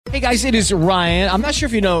Hey guys, it is Ryan. I'm not sure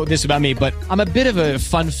if you know this about me, but I'm a bit of a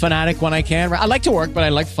fun fanatic when I can. I like to work, but I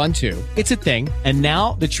like fun too. It's a thing. And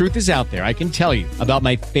now the truth is out there. I can tell you about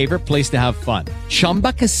my favorite place to have fun.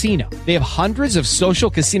 Chumba Casino. They have hundreds of social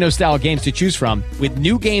casino style games to choose from with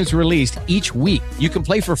new games released each week. You can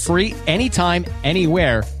play for free anytime,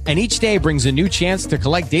 anywhere. And each day brings a new chance to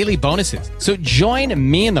collect daily bonuses. So join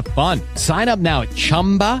me in the fun. Sign up now at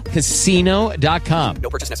ChumbaCasino.com. No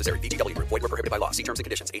purchase necessary. VGW. Void where prohibited by law. See terms and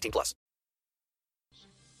conditions. 18+.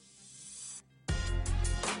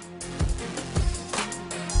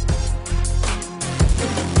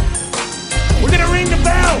 We're gonna ring the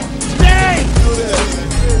bell today.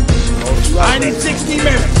 I need 60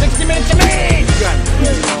 minutes. 60 minutes to me.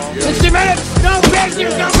 60 minutes. No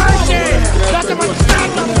patience, no mercy. Nothing but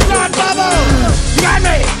smack on the blood bubble. You got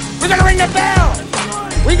me. We're gonna ring the bell.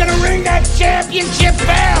 We're gonna ring that championship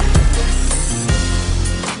bell.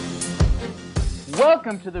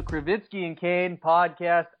 Welcome to the Krivitsky and Kane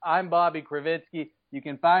podcast. I'm Bobby Krivitsky. You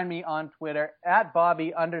can find me on Twitter at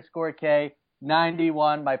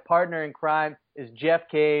Bobby_K91. My partner in crime is Jeff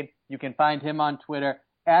Kane. You can find him on Twitter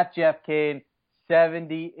at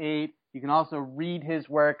JeffKane78. You can also read his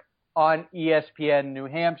work on ESPN New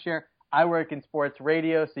Hampshire. I work in sports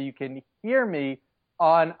radio, so you can hear me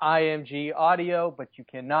on IMG audio, but you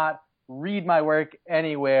cannot read my work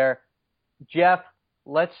anywhere. Jeff,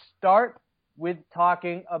 let's start with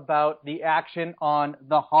talking about the action on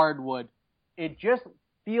the hardwood. It just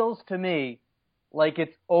feels to me like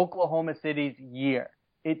it's Oklahoma City's year.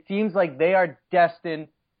 It seems like they are destined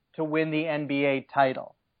to win the NBA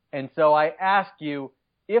title. And so I ask you,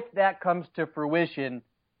 if that comes to fruition,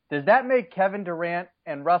 does that make Kevin Durant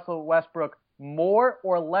and Russell Westbrook more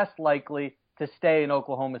or less likely to stay in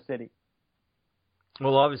Oklahoma City?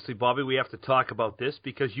 Well, obviously, Bobby, we have to talk about this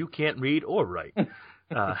because you can't read or write.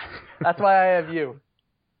 That's why I have you.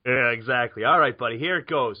 Yeah, exactly. All right, buddy, here it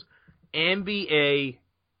goes. NBA,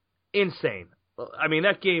 insane. I mean,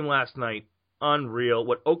 that game last night, unreal.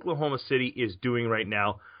 What Oklahoma City is doing right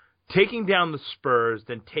now, taking down the Spurs,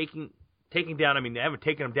 then taking down, I mean, they haven't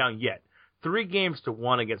taken them down yet.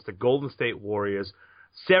 3-1 against the Golden State Warriors,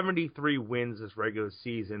 73 wins this regular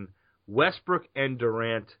season. Westbrook and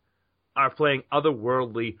Durant are playing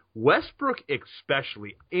otherworldly. Westbrook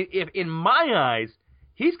especially. In my eyes,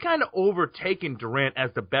 he's kind of overtaken Durant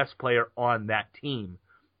as the best player on that team.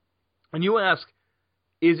 And you ask,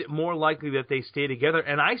 is it more likely that they stay together?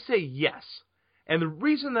 And I say yes. And the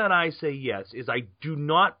reason that I say yes is I do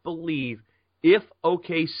not believe if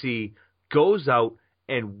OKC goes out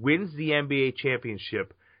and wins the NBA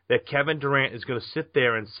championship that Kevin Durant is going to sit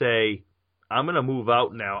there and say, I'm going to move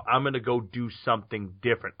out now. I'm going to go do something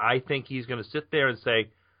different. I think he's going to sit there and say,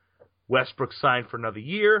 Westbrook signed for another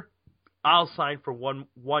year. I'll sign for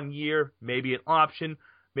one year, maybe an option,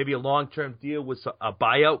 maybe a long-term deal with a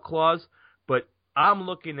buyout clause. But I'm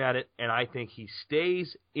looking at it, and I think he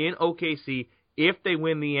stays in OKC if they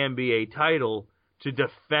win the NBA title to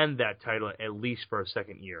defend that title at least for a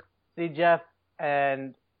second year. See, Jeff,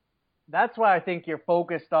 and that's why I think you're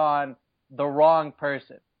focused on the wrong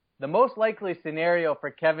person. The most likely scenario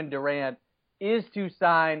for Kevin Durant is to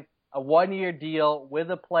sign a one-year deal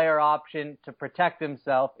with a player option to protect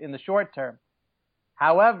himself in the short term.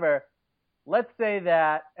 However, let's say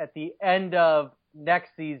that at the end of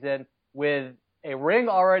next season, with a ring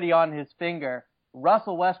already on his finger,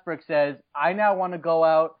 Russell Westbrook says, I now want to go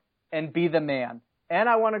out and be the man. And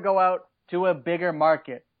I want to go out to a bigger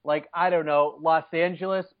market, like, I don't know, Los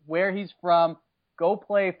Angeles, where he's from, go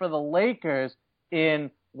play for the Lakers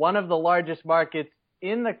in one of the largest markets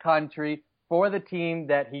in the country for the team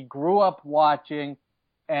that he grew up watching,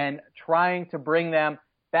 and trying to bring them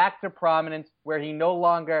back to prominence where he no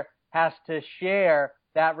longer has to share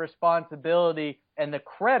that responsibility and the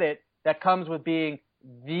credit that comes with being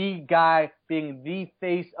the guy, being the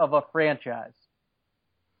face of a franchise.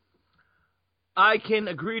 I can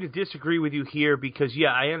agree to disagree with you here because,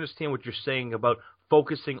 yeah, I understand what you're saying about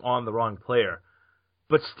focusing on the wrong player.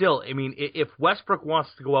 But still, I mean, if Westbrook wants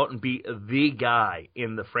to go out and be the guy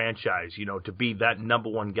in the franchise, you know, to be that number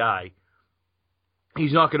one guy,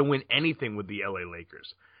 he's not going to win anything with the LA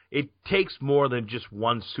Lakers. It takes more than just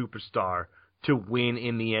one superstar to win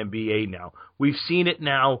in the NBA now. We've seen it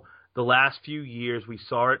now the last few years. We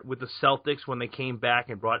saw it with the Celtics when they came back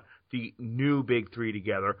and brought the new big three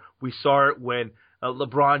together. We saw it when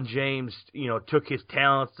LeBron James, you know, took his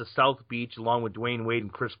talents to South Beach along with Dwayne Wade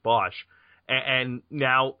and Chris Bosh. And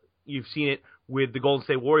now you've seen it with the Golden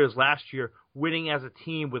State Warriors last year, winning as a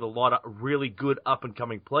team with a lot of really good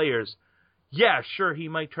up-and-coming players. Yeah, sure, he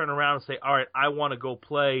might turn around and say, all right, I want to go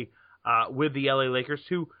play with the LA Lakers,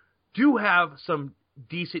 who do have some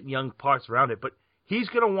decent young parts around it, but he's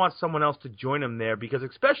going to want someone else to join him there because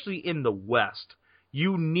especially in the West,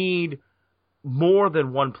 you need more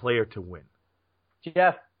than one player to win.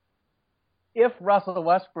 Jeff, if Russell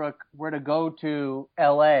Westbrook were to go to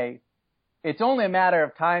L.A., it's only a matter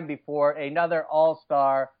of time before another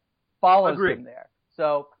all-star follows him there.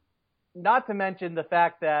 So not to mention the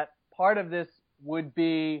fact that part of this would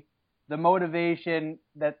be the motivation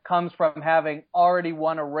that comes from having already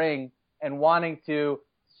won a ring and wanting to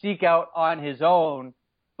seek out on his own.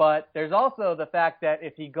 But there's also the fact that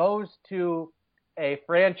if he goes to a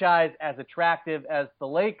franchise as attractive as the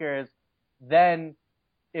Lakers, then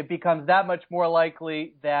it becomes that much more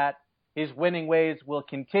likely that his winning ways will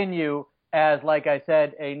continue as, like I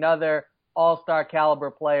said, another all-star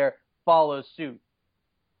caliber player follows suit.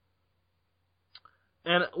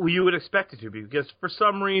 And you would expect it to be, because for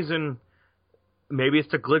some reason, maybe it's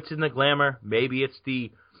the glitz and the glamour, maybe it's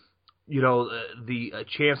the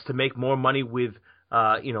chance to make more money with,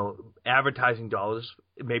 advertising dollars,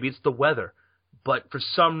 maybe it's the weather. But for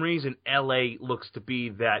some reason, LA looks to be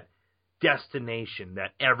that destination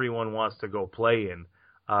that everyone wants to go play in.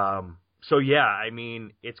 So yeah, I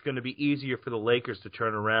mean, it's going to be easier for the Lakers to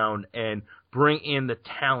turn around and bring in the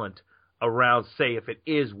talent around, say, if it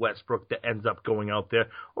is Westbrook that ends up going out there,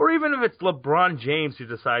 or even if it's LeBron James who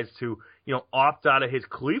decides to, opt out of his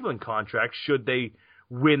Cleveland contract should they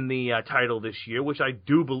win the title this year, which I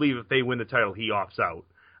do believe if they win the title, he opts out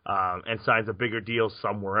and signs a bigger deal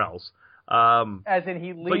somewhere else. As in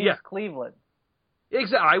he leaves Cleveland.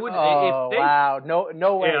 Exactly. I would. Wow!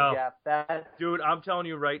 No way, Jeff. Dude, I'm telling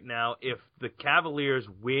you right now, if the Cavaliers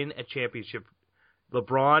win a championship,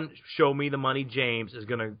 LeBron, show me the money, James is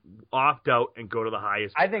going to opt out and go to the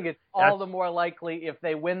highest. I think it's all the more likely if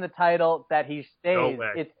they win the title that he stays. No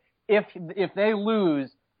way. It's if they lose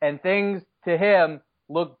and things to him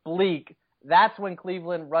look bleak, that's when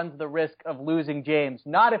Cleveland runs the risk of losing James.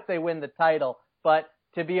 Not if they win the title, but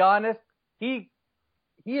to be honest, he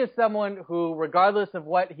is someone who, regardless of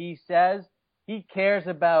what he says, he cares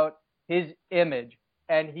about his image,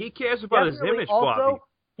 and he cares about his image, also,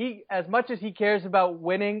 Bobby. As much as he cares about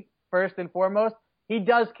winning first and foremost, he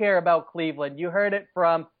does care about Cleveland. You heard it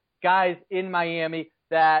from guys in Miami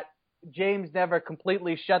that James never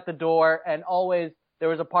completely shut the door, and always there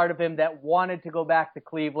was a part of him that wanted to go back to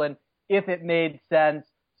Cleveland if it made sense.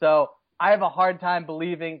 So I have a hard time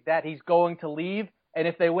believing that he's going to leave, and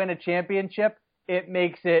if they win a championship, it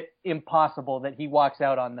makes it impossible that he walks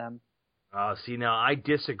out on them. See, now I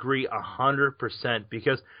disagree 100%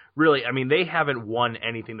 because really, I mean, they haven't won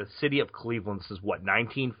anything. The city of Cleveland since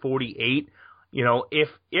 1948.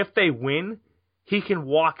 If they win, he can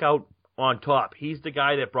walk out on top. He's the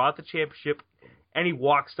guy that brought the championship, and he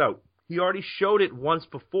walks out. He already showed it once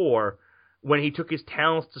before when he took his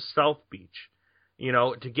talents to South Beach,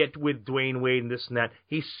 to get with Dwayne Wade and this and that.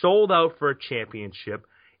 He sold out for a championship.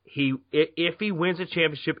 If he wins a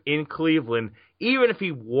championship in Cleveland, even if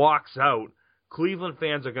he walks out, Cleveland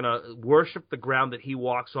fans are going to worship the ground that he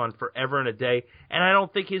walks on forever and a day. And I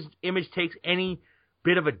don't think his image takes any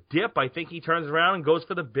bit of a dip. I think he turns around and goes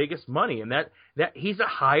for the biggest money, and that he's a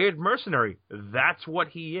hired mercenary. That's what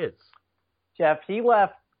he is. Jeff, he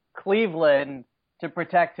left Cleveland to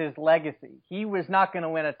protect his legacy. He was not going to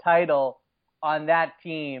win a title on that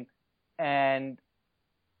team, and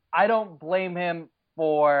I don't blame him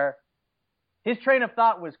for his train of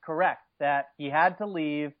thought was correct, that he had to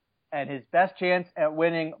leave, and his best chance at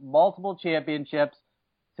winning multiple championships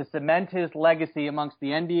to cement his legacy amongst the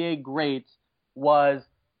NBA greats was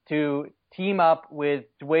to team up with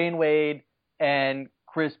Dwayne Wade and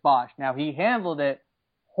Chris Bosh. Now, he handled it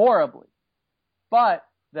horribly, but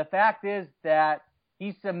the fact is that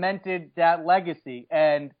he cemented that legacy,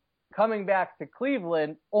 and coming back to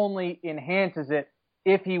Cleveland only enhances it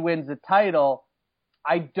if he wins the title.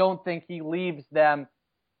 I don't think he leaves them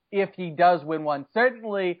if he does win one.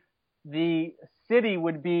 Certainly, the city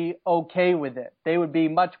would be okay with it. They would be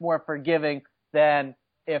much more forgiving than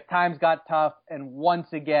if times got tough and once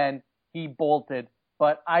again he bolted.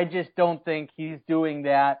 But I just don't think he's doing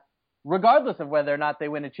that, regardless of whether or not they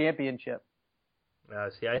win a championship.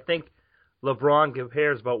 See, I think LeBron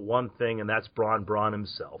cares about one thing, and that's Braun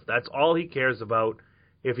himself. That's all he cares about.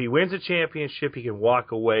 If he wins a championship, he can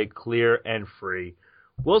walk away clear and free.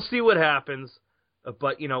 We'll see what happens,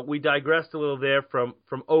 but, we digressed a little there from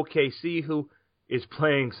OKC, who is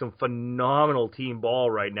playing some phenomenal team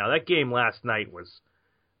ball right now. That game last night was,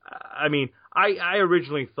 I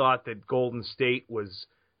originally thought that Golden State was,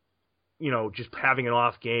 just having an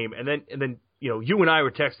off game, and then you and I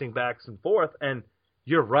were texting back and forth, and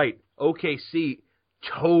you're right, OKC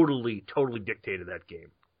totally dictated that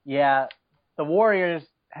game. Yeah, the Warriors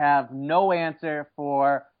have no answer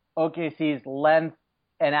for OKC's length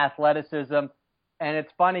and athleticism. And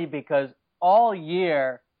it's funny because all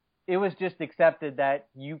year it was just accepted that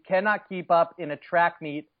you cannot keep up in a track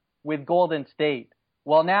meet with Golden State.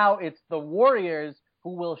 Well, now it's the Warriors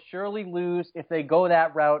who will surely lose if they go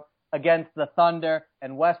that route against the Thunder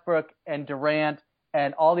and Westbrook and Durant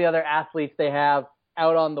and all the other athletes they have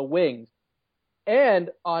out on the wings. And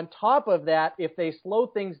on top of that, if they slow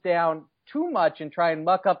things down too much and try and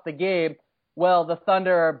muck up the game, well, the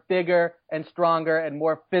Thunder are bigger and stronger and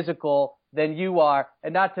more physical than you are.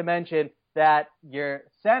 And not to mention that your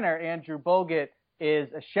center, Andrew Bogut, is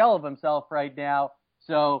a shell of himself right now.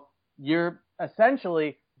 So you're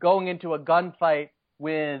essentially going into a gunfight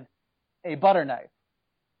with a butter knife.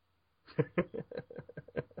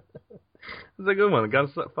 It's a good one. A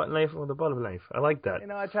gunfight knife with a butter knife. I like that. You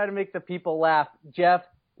know, I try to make the people laugh. Jeff,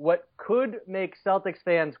 what could make Celtics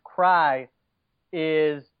fans cry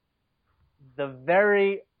is the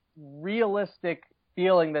very realistic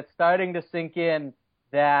feeling that's starting to sink in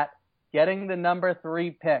that getting the number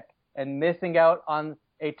 3 pick and missing out on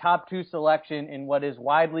a top 2 selection in what is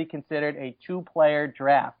widely considered a 2-player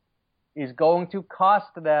draft is going to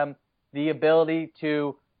cost them the ability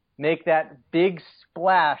to make that big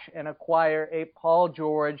splash and acquire a Paul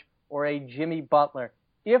George or a Jimmy Butler.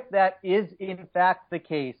 If that is in fact the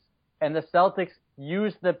case and the Celtics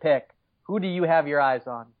use the pick, who do you have your eyes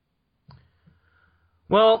on?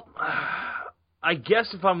 Well, I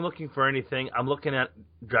guess if I'm looking for anything, I'm looking at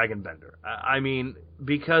Dragan Bender. I mean,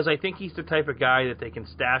 because I think he's the type of guy that they can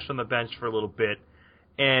stash on the bench for a little bit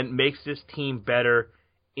and makes this team better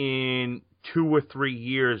in 2 or 3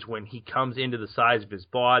 years when he comes into the size of his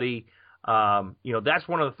body. That's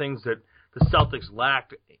one of the things that the Celtics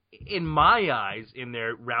lacked, in my eyes, in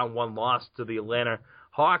their round 1 loss to the Atlanta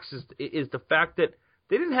Hawks, is the fact that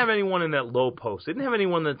they didn't have anyone in that low post. They didn't have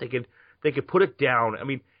anyone that they could put it down. I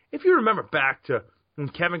mean, if you remember back to when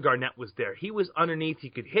Kevin Garnett was there, he was underneath. He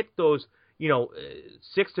could hit those,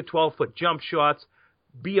 6 to 12 foot jump shots,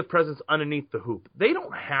 be a presence underneath the hoop. They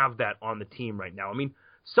don't have that on the team right now. I mean,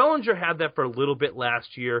 Sullinger had that for a little bit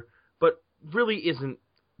last year, but really isn't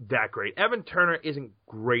that great. Evan Turner isn't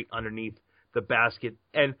great underneath the basket,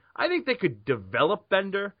 and I think they could develop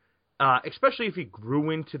Bender, especially if he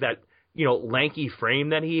grew into that, lanky frame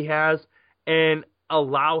that he has, and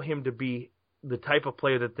allow him to be the type of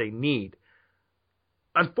player that they need.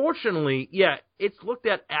 Unfortunately, it's looked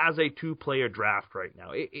at as a 2-player draft right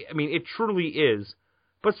now. It truly is.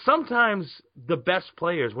 But sometimes the best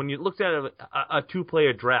players, when you looked at a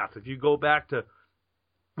 2-player draft, if you go back to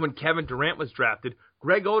when Kevin Durant was drafted,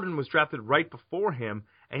 Greg Oden was drafted right before him,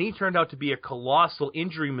 and he turned out to be a colossal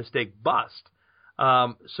injury mistake bust.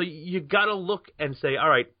 So you got to look and say, all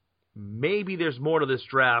right, maybe there's more to this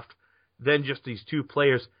draft than just these 2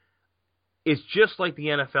 players. It's just like the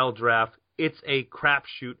NFL draft. It's a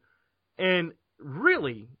crapshoot. And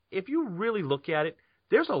really, if you really look at it,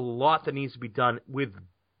 there's a lot that needs to be done with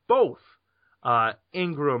both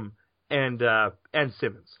Ingram and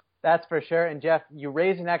Simmons. That's for sure. And Jeff, you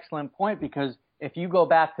raise an excellent point, because if you go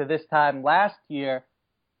back to this time last year,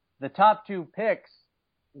 the top 2 picks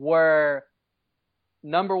were,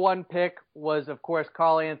 number 1 pick was, of course,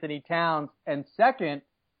 Karl Anthony Towns, and second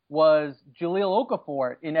was Jahlil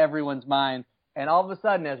Okafor in everyone's mind. And all of a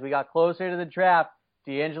sudden, as we got closer to the draft,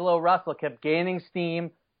 D'Angelo Russell kept gaining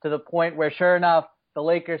steam to the point where, sure enough, the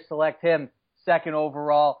Lakers select him 2nd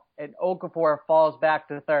overall, and Okafor falls back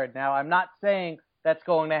to 3rd. Now, I'm not saying that's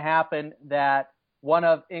going to happen, that one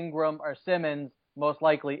of Ingram or Simmons, most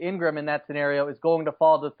likely Ingram in that scenario, is going to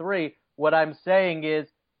fall to 3. What I'm saying is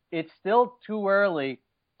it's still too early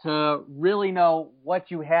to really know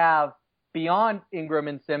what you have beyond Ingram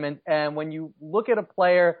and Simmons. And when you look at a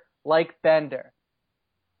player like Bender,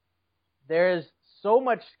 there's so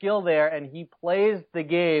much skill there, and he plays the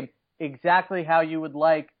game exactly how you would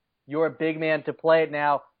like your big man to play it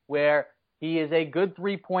now, where he is a good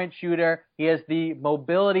 3-point shooter. He has the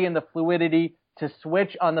mobility and the fluidity to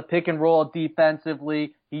switch on the pick and roll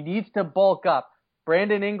defensively. He needs to bulk up.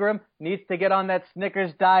 Brandon Ingram needs to get on that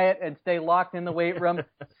Snickers diet and stay locked in the weight room.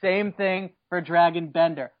 Same thing for Dragan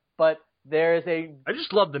Bender. But there is I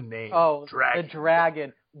just love the name. Oh, Dragon. The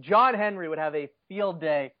Dragon. John Henry would have a field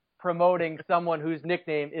day promoting someone whose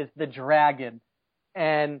nickname is the Dragon.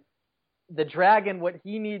 And the Dragon, what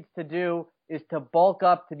he needs to do is to bulk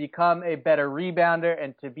up to become a better rebounder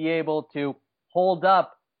and to be able to hold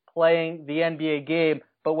up playing the NBA game.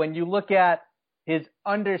 But when you look at his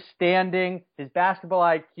understanding, his basketball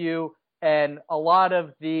IQ, and a lot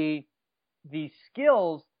of the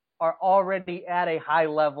skills are already at a high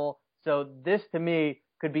level. So this, to me,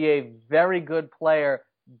 could be a very good player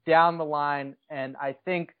down the line. And I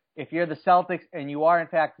think if you're the Celtics and you are, in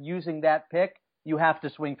fact, using that pick, you have to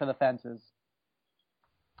swing for the fences.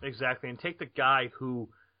 Exactly, and take the guy who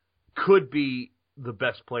could be the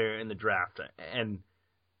best player in the draft. And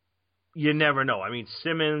you never know. I mean,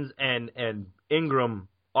 Simmons and Ingram,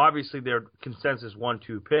 obviously they're consensus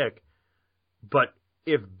 1-2 pick, but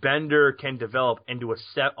if Bender can develop into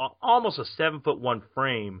almost a 7'1"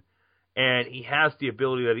 frame, and he has the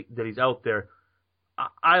ability that he's out there,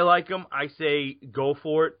 I like him. I say go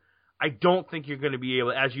for it. I don't think you're going to be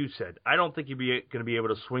able, as you said, I don't think you're going to be able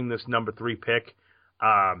to swing this number 3 pick,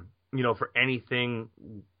 for anything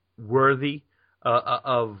worthy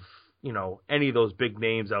of any of those big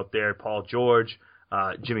names out there, Paul George,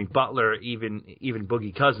 Jimmy Butler, even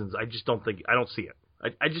Boogie Cousins. I don't see it.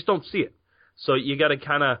 I just don't see it. So you got to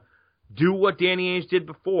kind of do what Danny Ainge did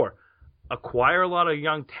before. Acquire a lot of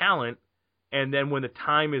young talent, and then when the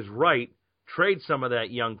time is right, trade some of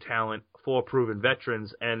that young talent for proven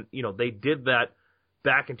veterans. And, they did that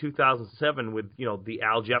back in 2007 with, the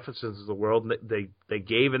Al Jeffersons of the world. And they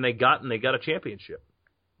gave and they got a championship.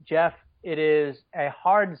 Jeff, it is a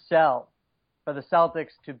hard sell for the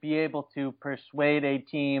Celtics to be able to persuade a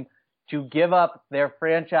team to give up their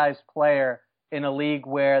franchise player in a league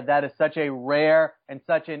where that is such a rare and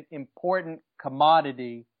such an important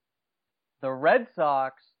commodity. The Red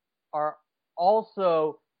Sox are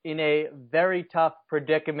also in a very tough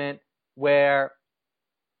predicament where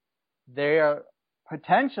they are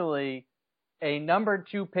potentially a number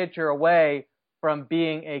 2 pitcher away from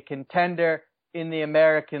being a contender in the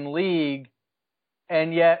American League.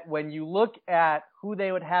 And yet, when you look at who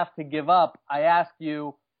they would have to give up, I ask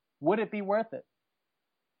you, would it be worth it?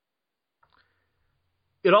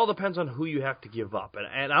 It all depends on who you have to give up.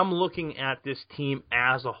 And I'm looking at this team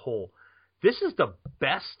as a whole. This is the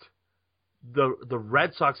best the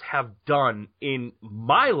Red Sox have done in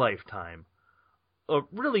my lifetime,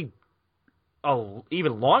 really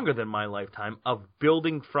even longer than my lifetime, of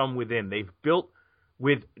building from within. They've built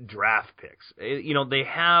with draft picks. They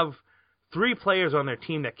have 3 players on their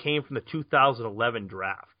team that came from the 2011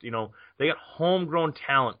 draft. They got homegrown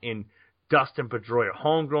talent in Dustin Pedroia,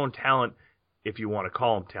 homegrown talent, if you want to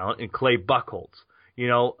call him talent, in Clay Buchholz.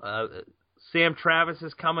 Sam Travis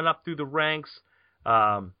is coming up through the ranks.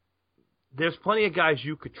 There's plenty of guys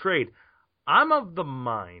you could trade. I'm of the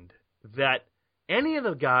mind that any of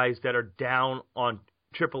the guys that are down on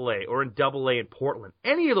AAA or in AA in Portland,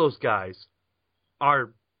 any of those guys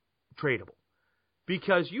are tradable.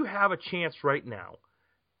 Because you have a chance right now,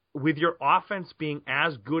 with your offense being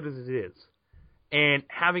as good as it is, and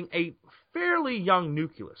having a fairly young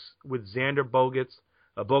nucleus with Xander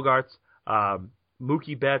Bogaerts,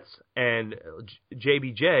 Mookie Betts, and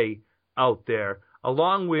JBJ out there,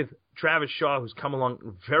 along with Travis Shaw, who's come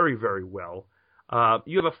along very, very well.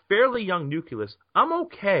 You have a fairly young nucleus. I'm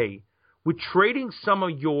okay with trading some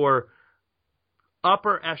of your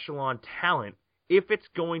upper echelon talent if it's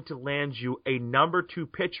going to land you a number 2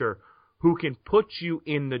 pitcher who can put you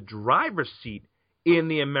in the driver's seat in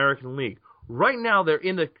the American League. Right now, they're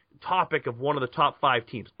in the topic of one of the top 5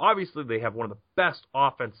 teams. Obviously, they have one of the best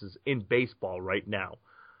offenses in baseball right now.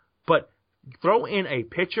 But throw in a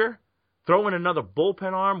pitcher, throw in another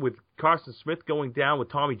bullpen arm with Carson Smith going down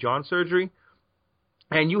with Tommy John surgery,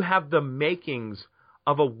 and you have the makings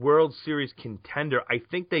of a World Series contender. I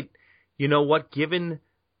think they,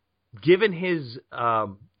 given his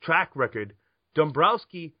track record,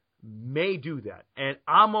 Dombrowski may do that. And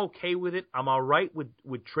I'm okay with it. I'm all right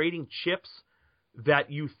with trading chips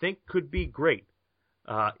that you think could be great.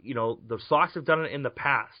 The Sox have done it in the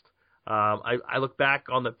past. I look back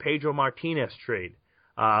on the Pedro Martinez trade,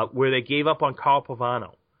 where they gave up on Carl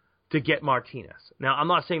Pavano to get Martinez. Now, I'm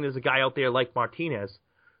not saying there's a guy out there like Martinez,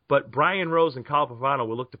 but Brian Rose and Carl Pavano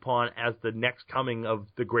were looked upon as the next coming of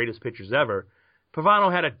the greatest pitchers ever. Pavano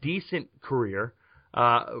had a decent career.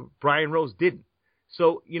 Brian Rose didn't.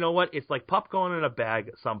 So, you know what? It's like pop going in a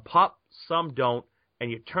bag. Some pop, some don't. And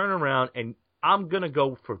you turn around, and I'm going to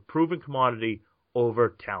go for proven commodity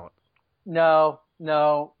over talent. No,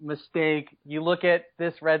 mistake. You look at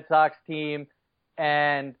this Red Sox team,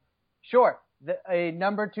 and sure, a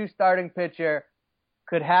number 2 starting pitcher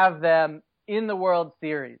could have them in the World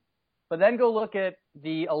Series. But then go look at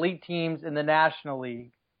the elite teams in the National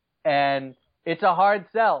League, and it's a hard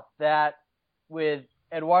sell that with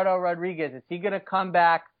Eduardo Rodriguez, is he going to come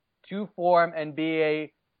back to form and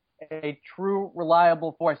be a true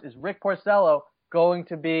reliable force? Is Rick Porcello going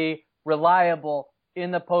to be reliable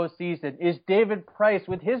in the postseason? Is David Price,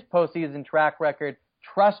 with his postseason track record,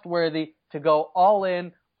 trustworthy to go all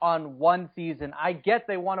in on one season. I get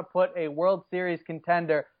they want to put a World Series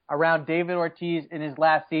contender around David Ortiz in his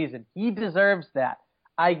last season. He deserves that.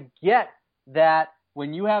 I get that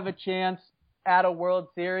when you have a chance at a World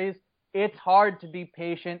Series, it's hard to be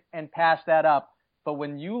patient and pass that up. But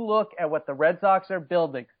when you look at what the Red Sox are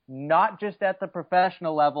building, not just at the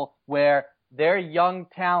professional level where their young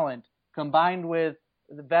talent combined with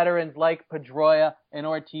the veterans like Pedroia and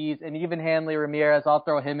Ortiz and even Hanley Ramirez, I'll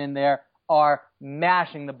throw him in there, are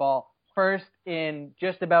mashing the ball first in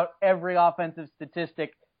just about every offensive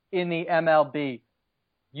statistic in the MLB.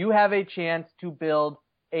 You have a chance to build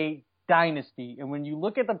a dynasty. And when you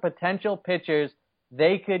look at the potential pitchers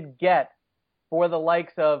they could get for the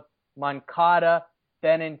likes of Moncada,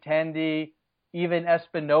 Benintendi, even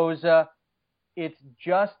Espinoza, it's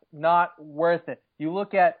just not worth it. You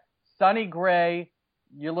look at Sonny Gray,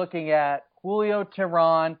 you're looking at Julio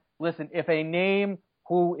Teheran. Listen, if a name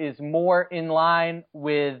who is more in line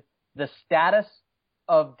with the status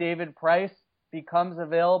of David Price becomes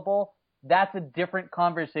available, that's a different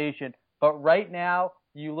conversation. But right now,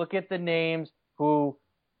 you look at the names who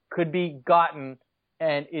could be gotten,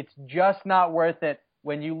 and it's just not worth it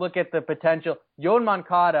when you look at the potential. Yoan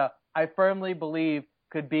Moncada, I firmly believe,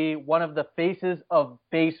 could be one of the faces of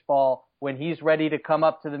baseball when he's ready to come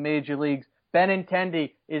up to the major leagues.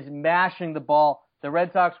 Benintendi is mashing the ball. The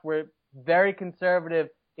Red Sox were very conservative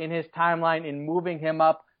in his timeline in moving him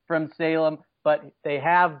up from Salem, but they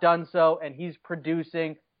have done so, and he's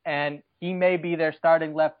producing, and he may be their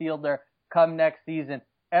starting left fielder come next season.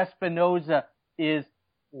 Espinoza is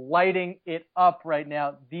lighting it up right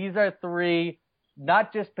now. These are three,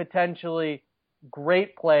 not just potentially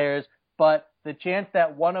great players, but the chance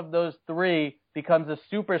that one of those three becomes a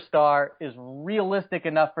superstar is realistic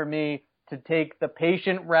enough for me to take the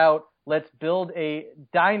patient route. Let's build a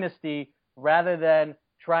dynasty rather than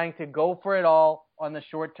trying to go for it all on the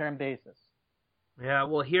short-term basis. Yeah,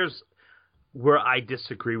 well, here's where I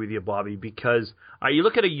disagree with you, Bobby, because you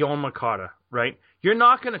look at a Yoan Moncada, right? You're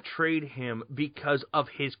not going to trade him because of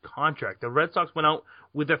his contract. The Red Sox went out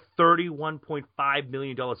with a $31.5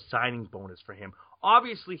 million signing bonus for him.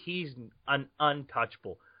 Obviously, he's an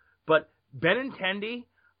untouchable. But Benintendi,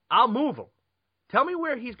 I'll move him. Tell me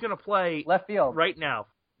where he's going to play left field right now.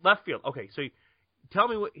 Left field. Okay, so tell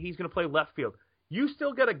me what he's going to play left field. You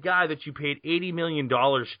still got a guy that you paid $80 million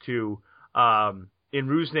to in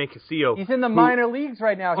Rusney Castillo. He's in the minor leagues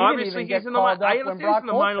right now. He obviously, didn't even get called up when Brock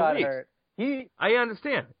Holt got hurt. I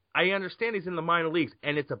understand. I understand he's in the minor leagues,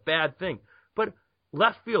 and it's a bad thing. But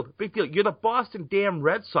left field, big deal. You're the Boston damn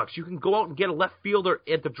Red Sox. You can go out and get a left fielder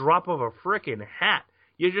at the drop of a frickin' hat.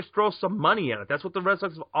 You just throw some money at it. That's what the Red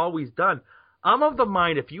Sox have always done. I'm of the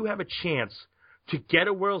mind if you have a chance to get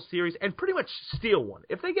a World Series and pretty much steal one.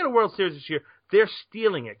 If they get a World Series this year, they're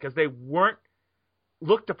stealing it because they weren't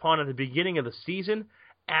looked upon at the beginning of the season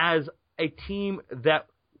as a team that,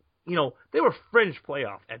 you know, they were fringe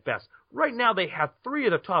playoff at best. Right now they have three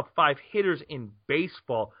of the top five hitters in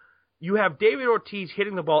baseball. You have David Ortiz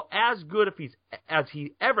hitting the ball as good as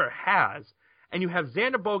he ever has, and you have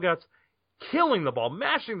Xander Bogaerts killing the ball,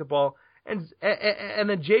 mashing the ball, and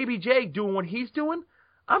then JBJ doing what he's doing.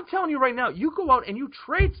 I'm telling you right now, you go out and you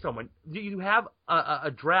trade someone. You have a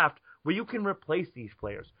draft where you can replace these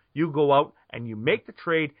players. You go out and you make the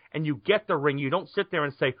trade and you get the ring. You don't sit there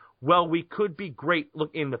and say, well, we could be great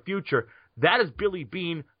in the future. That is Billy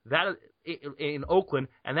Beane that is in Oakland,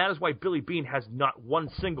 and that is why Billy Beane has not one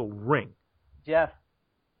single ring. Jeff,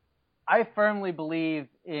 I firmly believe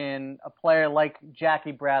in a player like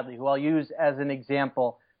Jackie Bradley, who I'll use as an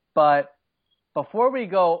example. But before we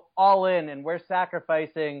go all in and we're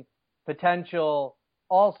sacrificing potential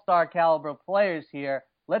all-star caliber players here,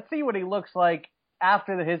 let's see what he looks like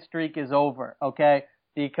after the hit streak is over, okay?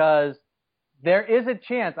 Because there is a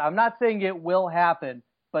chance, I'm not saying it will happen,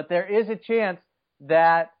 but there is a chance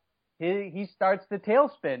that he starts the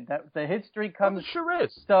tailspin, that the hit streak comes. Well, it sure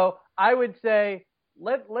is. So I would say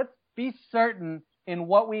let's be certain in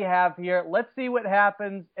what we have here. Let's see what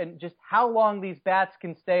happens and just how long these bats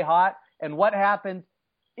can stay hot and what happens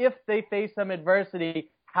if they face some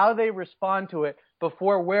adversity, how they respond to it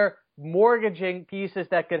before we're mortgaging pieces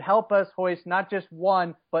that could help us hoist not just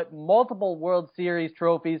one, but multiple World Series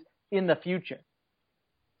trophies in the future.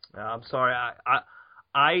 I'm sorry.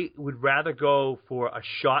 I would rather go for a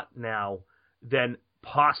shot now than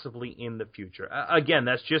possibly in the future. Again,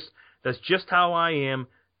 that's just how I am.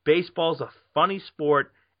 Baseball's a funny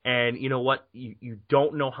sport, and you know what? You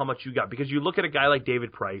don't know how much you got because you look at a guy like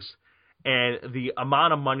David Price and the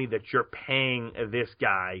amount of money that you're paying this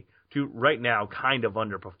guy to right now kind of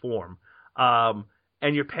underperform,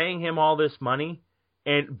 and you're paying him all this money.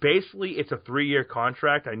 And basically, it's a 3-year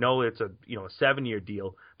contract. I know it's a 7-year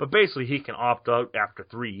deal, but basically he can opt out after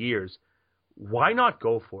 3 years. Why not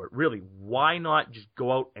go for it? Really, why not just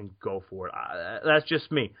go out and go for it? That's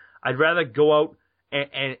just me. I'd rather go out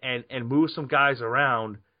and move some guys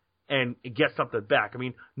around and get something back. I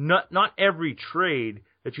mean, not every trade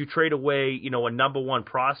that you trade away, a number one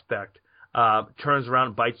prospect turns around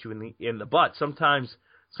and bites you in the butt. Sometimes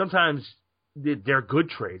they're good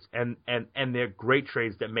trades, and they're great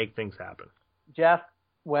trades that make things happen. Jeff,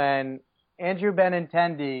 when Andrew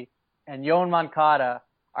Benintendi and Yoan Moncada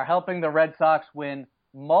are helping the Red Sox win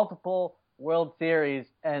multiple World Series,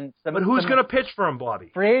 but who's going to pitch for him, Bobby?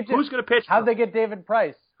 Free agent. Who's going to pitch? How'd they get David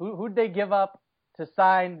Price? Who'd they give up to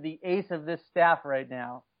sign the ace of this staff right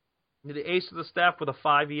now? The ace of the staff with a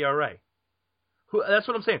 5 ERA. That's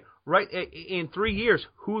what I'm saying. Right in 3 years,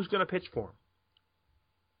 who's going to pitch for him?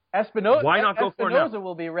 Espinosa. Why not go for it now? Espinosa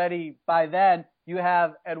will be ready by then. You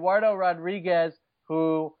have Eduardo Rodriguez,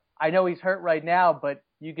 who I know he's hurt right now, but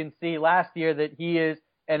you can see last year that he is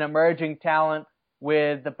an emerging talent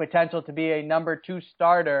with the potential to be a number 2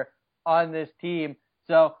 starter on this team.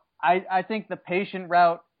 So I think the patient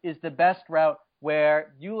route is the best route,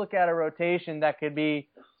 where you look at a rotation that could be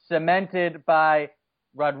cemented by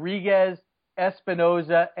Rodriguez,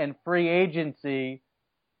 Espinosa, and free agency.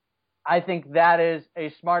 I think that is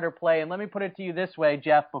a smarter play. And let me put it to you this way,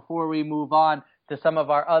 Jeff, before we move on to some of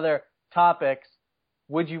our other topics.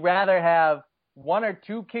 Would you rather have 1 or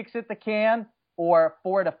 2 kicks at the can or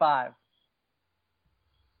 4 to 5?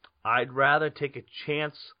 I'd rather take a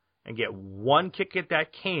chance and get 1 kick at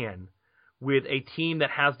that can with a team that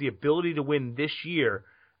has the ability to win this year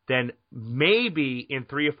than maybe in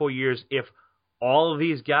 3 or 4 years if all of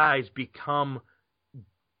these guys become,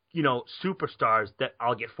 superstars, that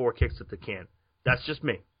I'll get 4 kicks at the can. That's just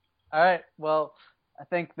me. All right. Well, I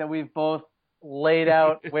think that we've both laid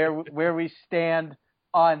out where we stand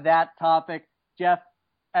on that topic. Jeff,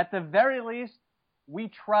 at the very least, we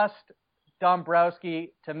trust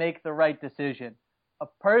Dombrowski to make the right decision. A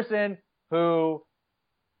person who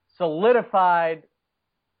solidified,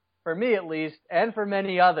 for me at least, and for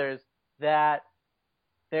many others, that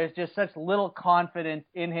there's just such little confidence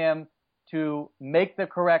in him to make the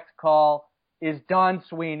correct call, is Don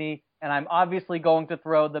Sweeney. And I'm obviously going to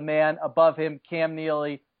throw the man above him, Cam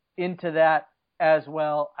Neely, into that as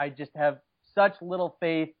well. I just have such little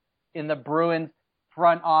faith in the Bruins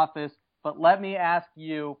front office. But let me ask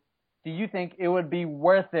you, do you think it would be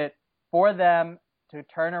worth it for them to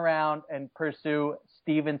turn around and pursue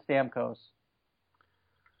Steven Stamkos?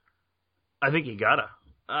 I think you gotta.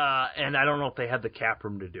 And I don't know if they have the cap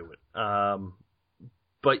room to do it.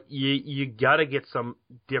 But you gotta get some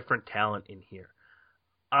different talent in here.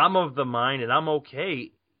 I'm of the mind, and I'm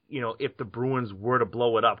okay, if the Bruins were to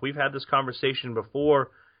blow it up. We've had this conversation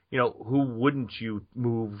before, who wouldn't you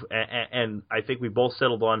move? And I think we both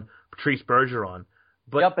settled on Patrice Bergeron.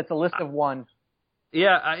 But, yep, it's a list of 1.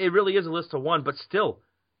 Yeah, it really is a list of 1. But still,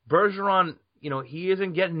 Bergeron, he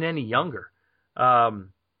isn't getting any younger.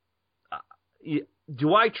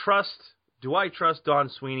 Do I trust Don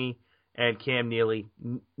Sweeney and Cam Neely?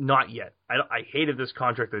 Not yet. I hated this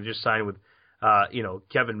contract they just signed with,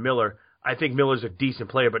 Kevin Miller. I think Miller's a decent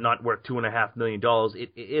player, but not worth $2.5 million.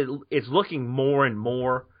 It's looking more and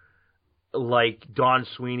more like Don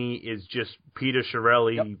Sweeney is just Peter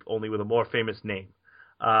Chiarelli, yep, only with a more famous name.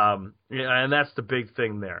 And that's the big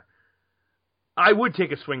thing there. I would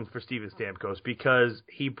take a swing for Steven Stamkos because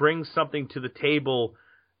he brings something to the table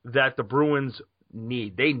that the Bruins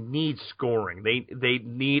need. They need scoring. They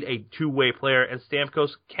need a two-way player, and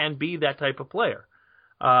Stamkos can be that type of player.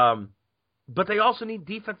 But they also need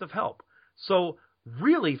defensive help. So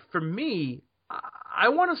really, for me, I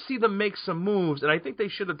want to see them make some moves, and I think they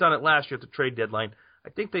should have done it last year at the trade deadline. I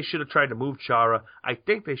think they should have tried to move Chara. I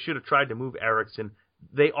think they should have tried to move Eriksson.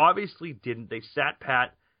 They obviously didn't. They sat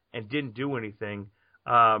pat and didn't do anything.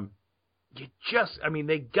 They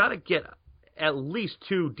got to get at least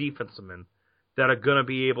 2 defensemen that are going to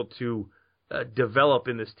be able to develop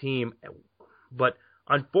in this team. But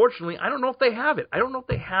unfortunately, I don't know if they have it. I don't know if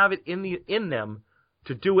they have it in them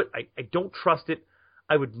to do it. I don't trust it.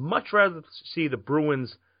 I would much rather see the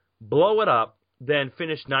Bruins blow it up than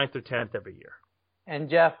finish 9th or 10th every year. And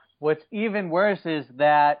Jeff, what's even worse is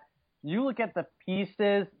that you look at the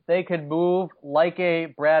pieces they could move, like a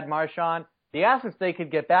Brad Marchand, the assets they could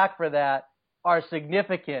get back for that are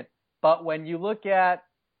significant. But when you look at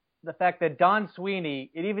the fact that Don Sweeney,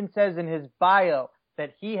 it even says in his bio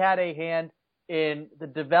that he had a hand in the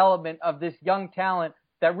development of this young talent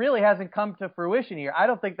that really hasn't come to fruition here. I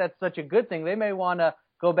don't think that's such a good thing. They may want to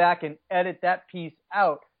go back and edit that piece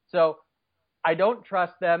out. So I don't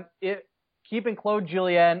trust them. Keeping Claude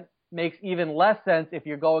Julien makes even less sense if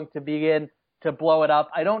you're going to begin to blow it up.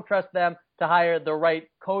 I don't trust them to hire the right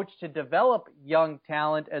coach to develop young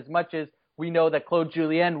talent as much as we know that Claude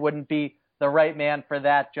Julien wouldn't be the right man for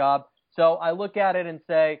that job. So I look at it and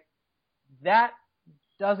say that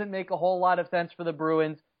doesn't make a whole lot of sense for the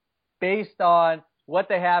Bruins based on what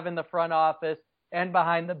they have in the front office and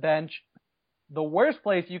behind the bench. The worst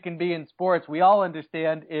place you can be in sports, we all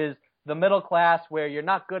understand, is the middle class, where you're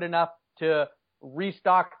not good enough to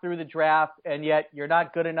restock through the draft, and yet you're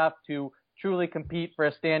not good enough to truly compete for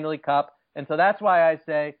a Stanley Cup. And so that's why I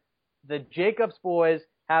say the Jacobs boys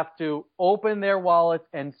have to open their wallets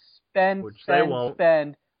and spend.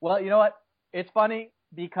 Well, you know what? It's funny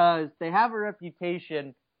because they have a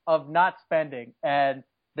reputation of not spending, and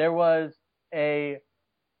there was a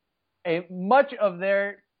much of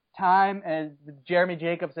their time as Jeremy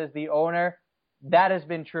Jacobs as the owner, that has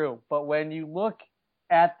been true. But when you look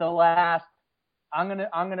at the last, I'm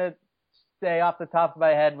gonna say off the top of my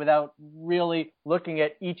head without really looking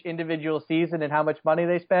at each individual season and how much money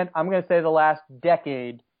they spent, I'm gonna say the last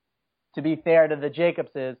decade, to be fair to the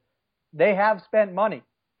Jacobses, they have spent money.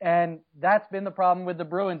 And that's been the problem with the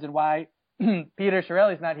Bruins, and why Peter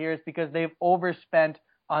Chiarelli's not here is because they've overspent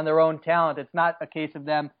on their own talent. It's not a case of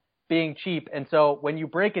them being cheap. And so when you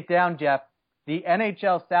break it down, Jeff, the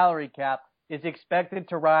NHL salary cap is expected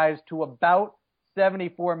to rise to about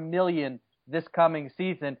 $74 million this coming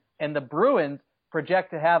season, and the Bruins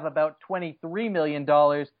project to have about $23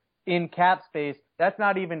 million in cap space. That's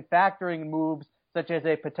not even factoring moves such as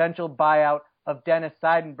a potential buyout of Dennis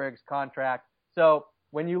Seidenberg's contract. So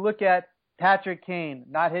when you look at Patrick Kane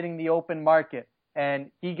not hitting the open market,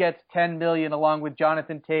 and he gets $10 million along with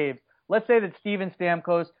Jonathan Toews, let's say that Steven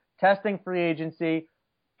Stamkos, testing free agency,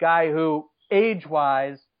 guy who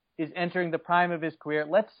age-wise is entering the prime of his career,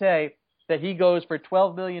 let's say that he goes for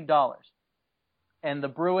 $12 million. And the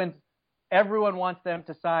Bruins, everyone wants them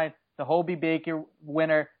to sign the Hobey Baker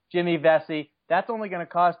winner, Jimmy Vesey. That's only going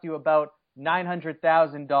to cost you about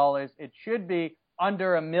 $900,000. It should be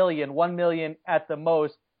under $1 million at the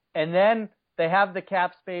most. And then they have the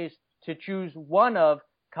cap space to choose one of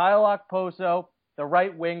Kyle Okposo, the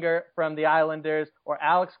right winger from the Islanders, or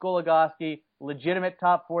Alex Goligoski, legitimate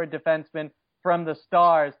top four defenseman from the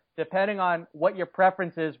Stars. Depending on what your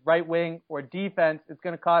preference is, right wing or defense, it's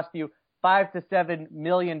going to cost you $5 to $7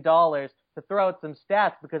 million. To throw out some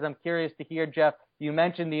stats, because I'm curious to hear, Jeff, you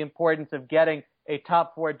mentioned the importance of getting a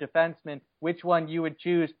top four defenseman, which one you would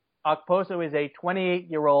choose. Okposo is a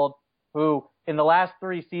 28-year-old who, in the last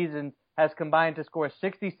 3 seasons, has combined to score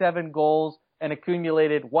 67 goals and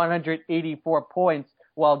accumulated 184 points,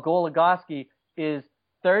 while Goligoski is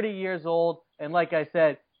 30 years old and, like I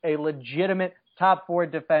said, a legitimate top four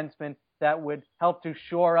defenseman that would help to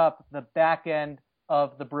shore up the back end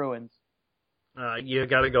of the Bruins. You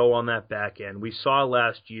got to go on that back end. We saw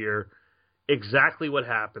last year exactly what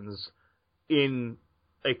happens in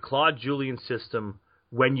a Claude Julien system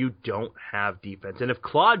when you don't have defense. And if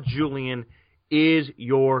Claude Julien is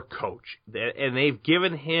your coach, and they've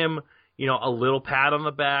given him, a little pat on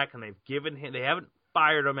the back, and they haven't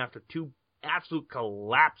fired him after 2 absolute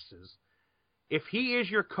collapses. If he is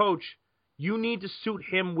your coach, you need to suit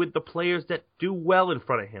him with the players that do well in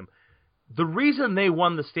front of him. The reason they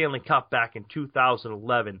won the Stanley Cup back in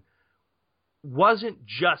 2011 wasn't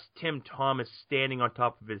just Tim Thomas standing on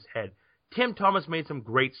top of his head. Tim Thomas made some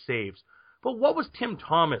great saves. But what was Tim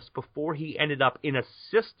Thomas before he ended up in a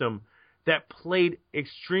system that played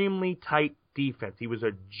extremely tight defense? He was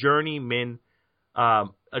a journeyman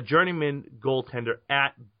goaltender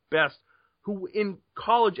at best, who in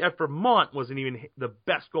college at Vermont wasn't even the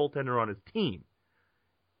best goaltender on his team.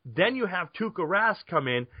 Then you have Tuukka Rask come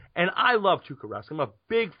in, and I love Tuukka Rask. I'm a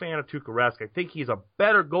big fan of Tuukka Rask. I think he's a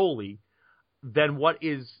better goalie than what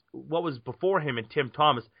was before him in Tim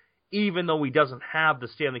Thomas, even though he doesn't have the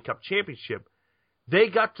Stanley Cup championship. They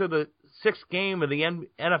got to the 6th game of the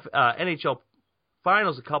NHL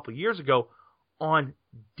Finals a couple years ago on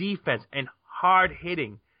defense and hard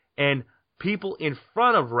hitting and people in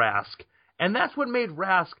front of Rask. And that's what made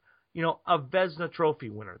Rask, a Vezina Trophy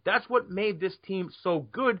winner. That's what made this team so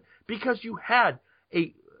good, because you had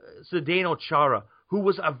a Zdeno Chara, who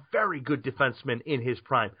was a very good defenseman in his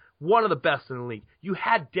prime, one of the best in the league. You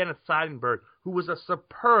had Dennis Seidenberg, who was a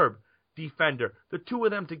superb defender. The two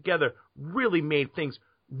of them together really made things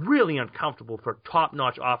really uncomfortable for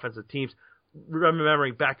top-notch offensive teams.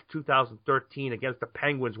 Remembering back to 2013 against the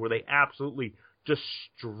Penguins, where they absolutely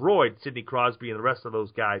destroyed Sidney Crosby and the rest of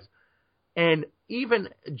those guys. And even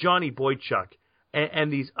Johnny Boychuk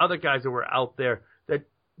and these other guys that were out there, that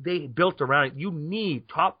they built around it. You need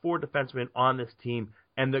top 4 defensemen on this team,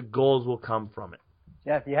 and the goals will come from it.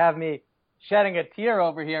 Jeff, you have me shedding a tear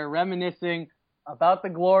over here, reminiscing about the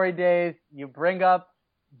glory days. You bring up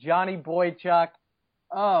Johnny Boychuk.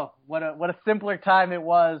 Oh, what a simpler time it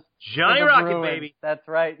was. Johnny Rocket, baby. That's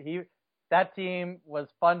right. That team was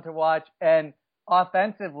fun to watch. And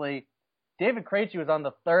offensively, David Krejci was on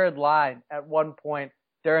the third line at one point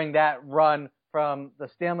during that run from the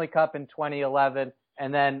Stanley Cup in 2011.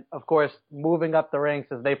 And then, of course, moving up the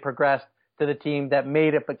ranks as they progressed to the team that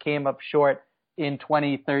made it but came up short in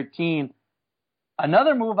 2013.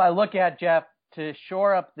 Another move I look at, Jeff, to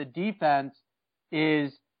shore up the defense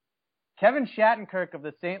is Kevin Shattenkirk of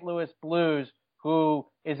the St. Louis Blues, who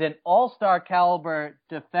is an all-star caliber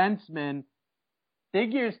defenseman,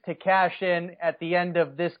 figures to cash in at the end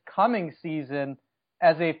of this coming season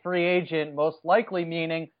as a free agent, most likely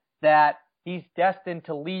meaning that he's destined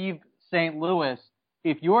to leave St. Louis.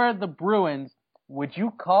 If you're the Bruins, would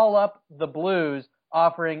you call up the Blues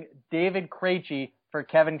offering David Krejci for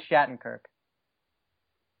Kevin Shattenkirk?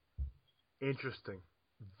 Interesting.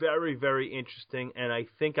 Very, very interesting, and I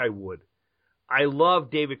think I would. I love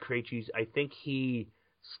David Krejci. I think he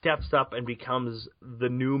steps up and becomes the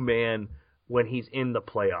new man when he's in the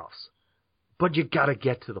playoffs. But you got to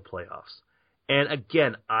get to the playoffs. And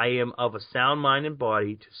again, I am of a sound mind and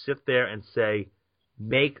body to sit there and say,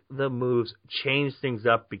 make the moves, change things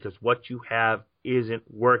up, because what you have isn't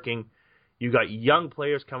working. You got young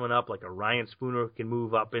players coming up like a Ryan Spooner who can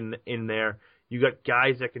move up in there. You got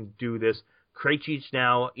guys that can do this. Krejci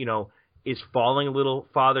now, is falling a little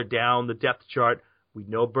farther down the depth chart. We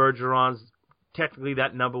know Bergeron's technically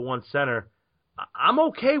that number 1 center. I'm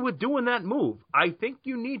okay with doing that move. I think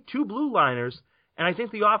you need 2 blue liners, and I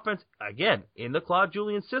think the offense, again, in the Claude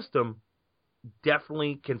Julien system,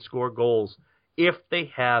 definitely can score goals if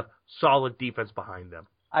they have solid defense behind them.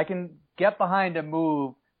 I can get behind a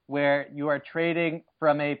move where you are trading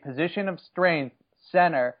from a position of strength,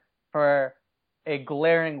 center, for a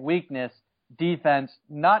glaring weakness, defense,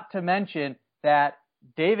 not to mention that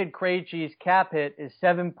David Krejci's cap hit is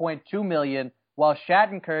 $7.2 million, while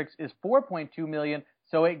Shattenkirk's is $4.2 million,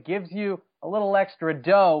 so it gives you a little extra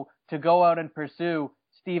dough to go out and pursue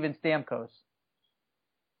Steven Stamkos.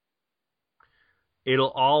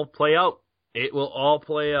 It'll all play out. It will all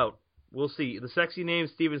play out. We'll see. The sexy name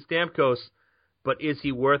is Steven Stamkos, but is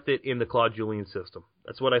he worth it in the Claude Julien system?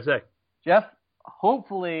 That's what I say. Jeff,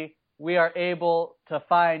 hopefully we are able to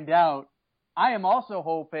find out. I am also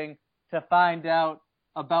hoping to find out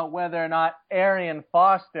about whether or not Arian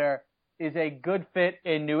Foster is a good fit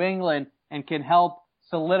in New England and can help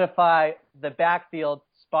solidify the backfield.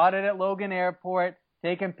 Spotted at Logan Airport,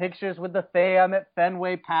 taking pictures with the fam at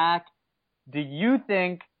Fenway Park. Do you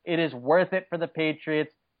think it is worth it for the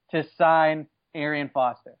Patriots to sign Arian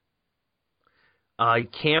Foster? I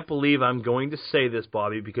can't believe I'm going to say this,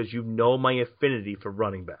 Bobby, because you know my affinity for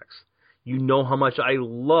running backs. You know how much I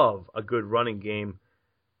love a good running game.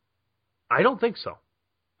 I don't think so.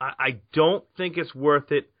 I don't think it's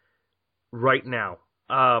worth it right now.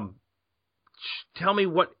 Tell me,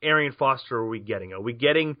 what Arian Foster are we getting? Are we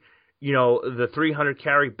getting, the 300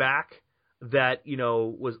 carry back that,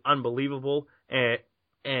 was unbelievable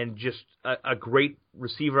and just a great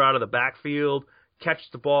receiver out of the backfield, catch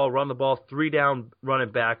the ball, run the ball, 3 down, run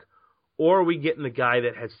it back? Or are we getting the guy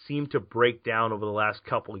that has seemed to break down over the last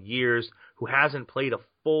couple of years, who hasn't played a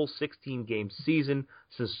full 16-game season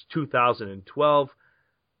since 2012?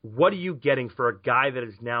 What are you getting for a guy that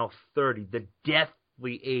is now 30, the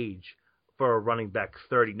deathly age for a running back,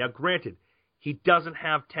 30? Now, granted, he doesn't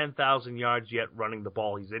have 10,000 yards yet running the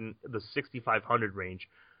ball. He's in the 6,500 range.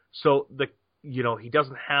 So, he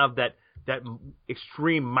doesn't have that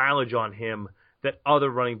extreme mileage on him that other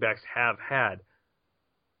running backs have had.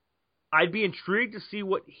 I'd be intrigued to see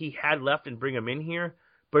what he had left and bring him in here,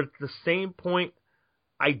 but at the same point,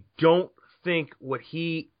 I don't think what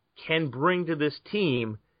he can bring to this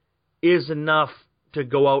team is enough to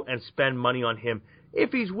go out and spend money on him.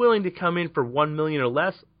 If he's willing to come in for $1 million or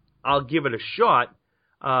less, I'll give it a shot,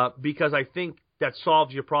 because I think that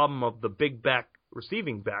solves your problem of the big back,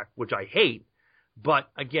 receiving back, which I hate. But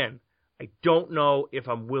again, I don't know if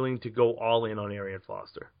I'm willing to go all in on Arian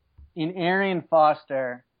Foster. In Arian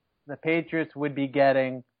Foster, the Patriots would be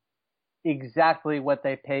getting exactly what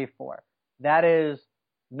they pay for. That is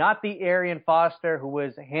not the Arian Foster who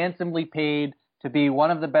was handsomely paid to be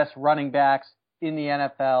one of the best running backs in the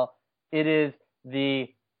NFL. It is the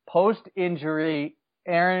post-injury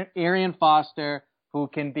Arian Foster who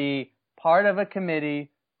can be part of a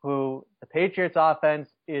committee, who the Patriots offense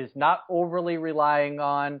is not overly relying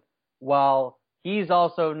on, while he's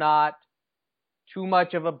also not too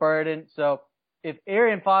much of a burden. So if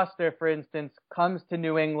Arian Foster, for instance, comes to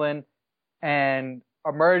New England and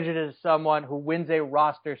emerges as someone who wins a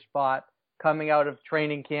roster spot coming out of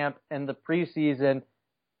training camp and the preseason,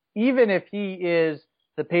 even if he is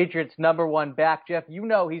the Patriots' number one back, Jeff, you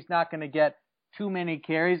know he's not going to get too many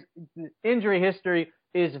carries. Injury history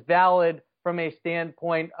is valid from a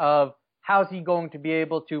standpoint of how's he going to be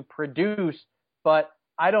able to produce, but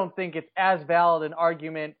I don't think it's as valid an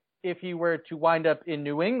argument if he were to wind up in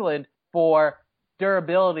New England for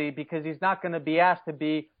durability, because he's not going to be asked to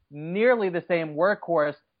be nearly the same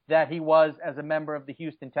workhorse that he was as a member of the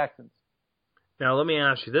Houston Texans. Now, let me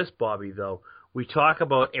ask you this, Bobby, though. We talk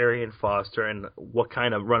about Arian Foster and what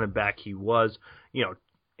kind of running back he was. You know,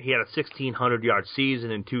 he had a 1,600-yard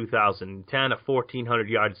season in 2010, a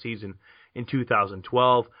 1,400-yard season in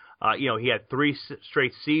 2012. He had 3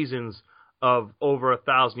 straight seasons of over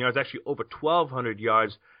 1,000 yards, actually over 1,200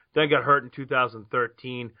 yards. Then got hurt in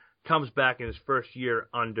 2013, comes back in his first year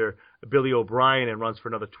under Billy O'Brien and runs for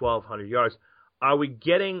another 1,200 yards. Are we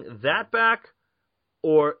getting that back,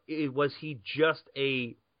 or was he just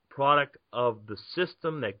a product of the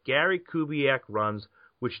system that Gary Kubiak runs,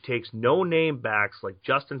 which takes no-name backs like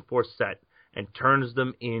Justin Forsett and turns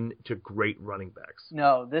them into great running backs?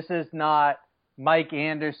 No, this is not Mike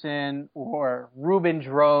Anderson or Reuben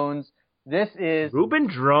Drones. This is Reuben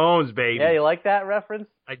Drones, baby. Yeah, you like that reference?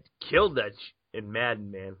 I killed that in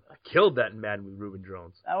Madden, man. I killed that in Madden with Reuben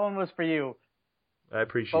Drones. That one was for you. I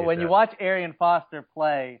appreciate that. But when you watch Arian Foster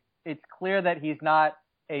play, it's clear that he's not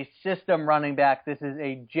a system running back. This is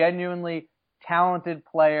a genuinely talented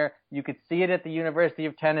player. You could see it at the University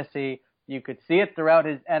of Tennessee. You could see it throughout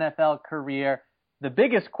his NFL career. The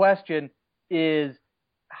biggest question is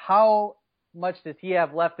how much does he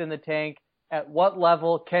have left in the tank? At what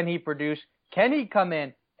level can he produce? Can he come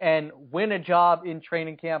in and win a job in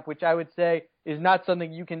training camp, which I would say is not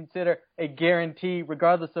something you consider a guarantee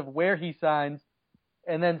regardless of where he signs?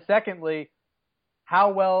 And then secondly,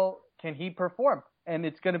 how well can he perform? And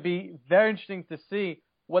it's going to be very interesting to see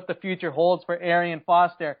what the future holds for Arian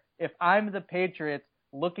Foster. If I'm the Patriots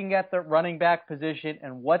looking at the running back position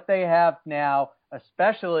and what they have now,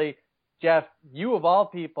 especially, Jeff, you of all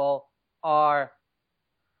people are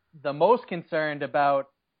the most concerned about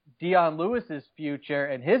Dion Lewis's future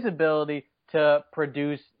and his ability to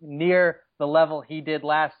produce near the level he did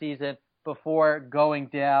last season before going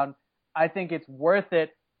down. I think it's worth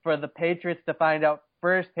it for the Patriots to find out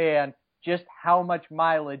firsthand just how much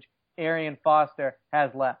mileage Arian Foster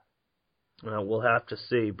has left. Well, we'll have to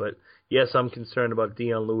see. But, yes, I'm concerned about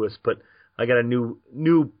Dion Lewis, but I got a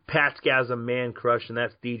new Patsgasm man crush, and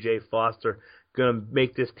that's DJ Foster. Going to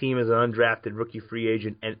make this team as an undrafted rookie free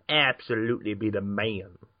agent and absolutely be the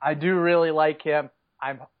man. I do really like him.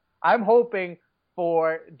 I'm hoping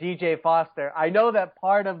for DJ Foster. I know that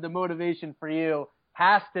part of the motivation for you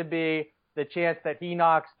has to be the chance that he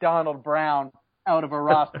knocks Donald Brown out of a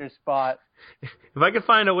roster spot. If I could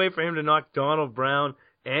find a way for him to knock Donald Brown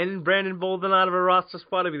and Brandon Bolden out of a roster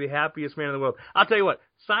spot, I'd be the happiest man in the world. I'll tell you what,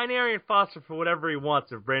 sign Arian Foster for whatever he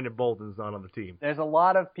wants if Brandon Bolden's not on the team. There's a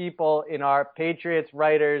lot of people in our Patriots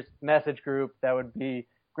writers message group that would be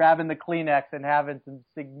grabbing the Kleenex and having some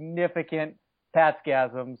significant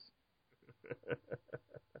Patsgasms.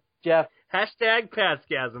 Jeff. Hashtag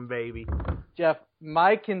Patsgasm, baby. Jeff,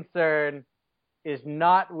 my concern is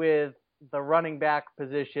not with the running back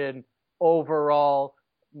position overall.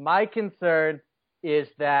 My concern is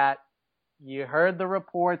that you heard the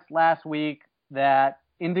reports last week that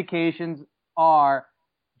indications are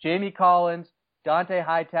Jamie Collins, Dante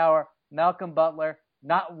Hightower, Malcolm Butler,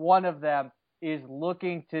 not one of them is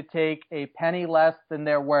looking to take a penny less than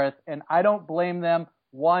they're worth, and I don't blame them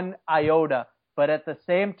one iota. But at the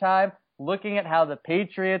same time, looking at how the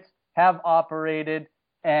Patriots have operated,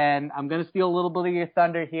 and I'm going to steal a little bit of your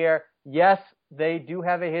thunder here, yes, they do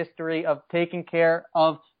have a history of taking care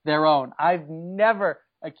of their own. I've never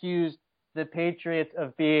accused the Patriots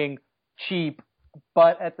of being cheap,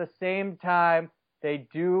 but at the same time, they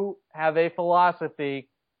do have a philosophy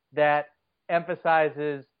that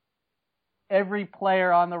emphasizes every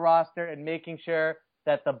player on the roster and making sure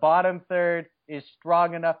that the bottom third is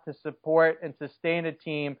strong enough to support and sustain a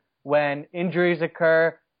team when injuries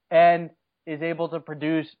occur and is able to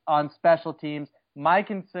produce on special teams. My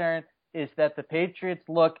concern is that the Patriots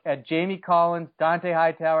look at Jamie Collins, Dante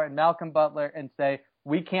Hightower, and Malcolm Butler and say,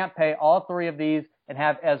 we can't pay all three of these and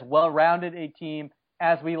have as well-rounded a team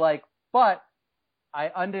as we like. But I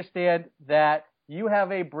understand that you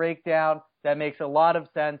have a breakdown that makes a lot of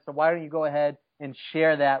sense, so why don't you go ahead and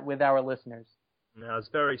share that with our listeners? Now, it's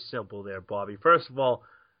very simple there, Bobby. First of all,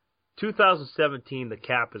 2017, the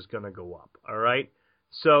cap is going to go up, all right?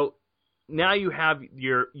 So now you have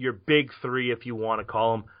your big three, if you want to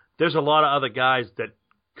call them. There's a lot of other guys that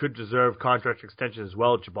could deserve contract extensions as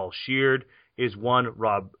well. Jabal Sheard is one.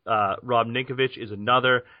 Rob Ninkovich is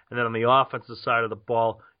another. And then on the offensive side of the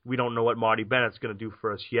ball, we don't know what Marty Bennett's going to do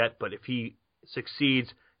for us yet, but if he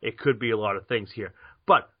succeeds, it could be a lot of things here.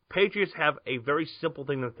 But Patriots have a very simple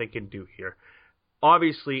thing that they can do here.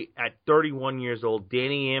 Obviously, at 31 years old,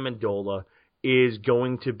 Danny Amendola is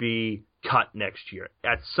going to be cut next year.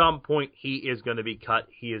 At some point, he is going to be cut.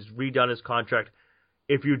 He has redone his contract.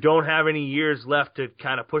 If you don't have any years left to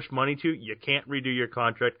kind of push money to, you can't redo your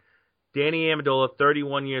contract. Danny Amendola,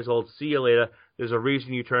 31 years old, see you later. There's a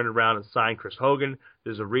reason you turned around and signed Chris Hogan.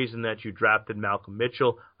 There's a reason that you drafted Malcolm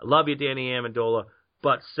Mitchell. I love you, Danny Amendola,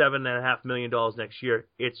 but $7.5 million next year,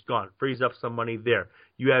 it's gone. Frees up some money there.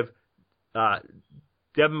 You have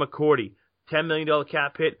Devin McCourty, $10 million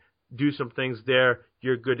cap hit. Do some things there.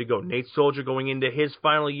 You're good to go. Nate Soldier going into his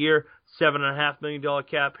final year, $7.5 million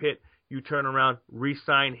cap hit. You turn around,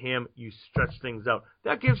 re-sign him, you stretch things out.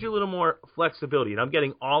 That gives you a little more flexibility. And I'm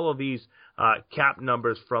getting all of these cap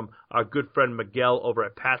numbers from our good friend Miguel over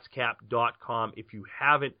at patscap.com. If you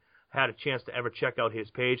haven't had a chance to ever check out his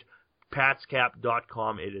page,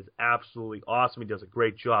 patscap.com. It is absolutely awesome. He does a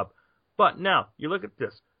great job. But now, you look at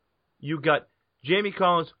this. You got Jamie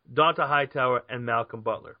Collins, Donta Hightower, and Malcolm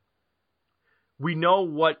Butler. We know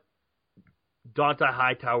what Donta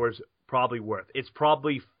Hightower's probably worth. It's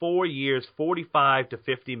probably 4 years, $45 to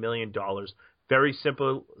 $50 million. Very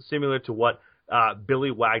simple, similar to what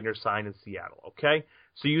Billy Wagner signed in Seattle, okay?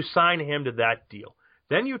 So you sign him to that deal.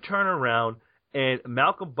 Then you turn around, and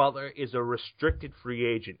Malcolm Butler is a restricted free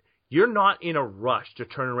agent. You're not in a rush to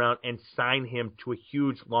turn around and sign him to a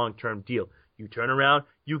huge long-term deal. You turn around,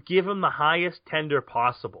 you give him the highest tender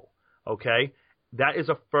possible, okay? That is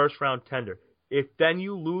a first-round tender. If then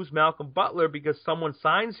you lose Malcolm Butler because someone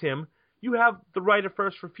signs him, you have the right of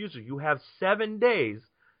first refusal. You have 7 days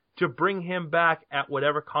to bring him back at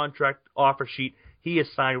whatever contract offer sheet he has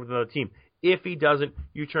signed with another team. If he doesn't,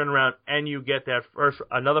 you turn around and you get that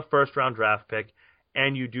another first-round draft pick,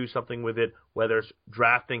 and you do something with it, whether it's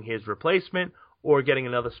drafting his replacement or getting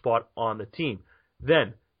another spot on the team.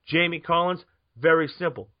 Then, Jamie Collins, very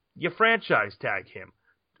simple. You franchise tag him.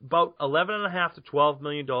 About $11.5 to $12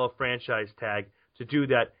 million franchise tag to do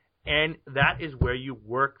that. And that is where you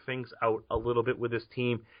work things out a little bit with this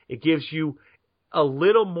team. It gives you a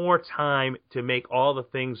little more time to make all the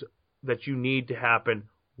things that you need to happen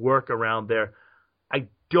work around there. I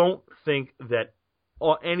don't think that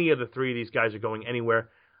any of the three of these guys are going anywhere.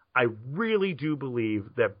 I really do believe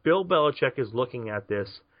that Bill Belichick is looking at this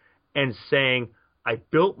and saying, I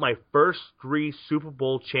built my first 3 Super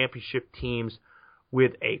Bowl championship teams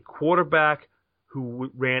with a quarterback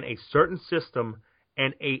who ran a certain system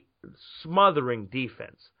and a smothering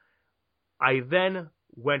defense. I then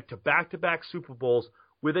went to back-to-back Super Bowls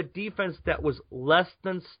with a defense that was less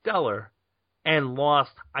than stellar and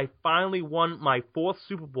lost. I finally won my 4th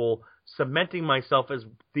Super Bowl, cementing myself as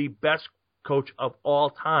the best coach of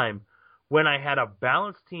all time when I had a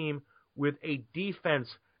balanced team with a defense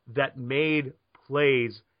that made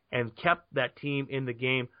plays and kept that team in the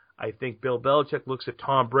game. I think Bill Belichick looks at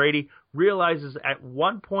Tom Brady, realizes at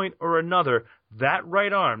one point or another that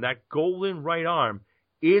right arm, that golden right arm,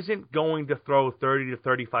 isn't going to throw 30 to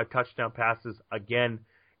 35 touchdown passes again,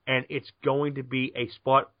 and it's going to be a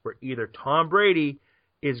spot where either Tom Brady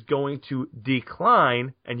is going to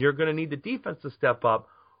decline, and you're going to need the defense to step up,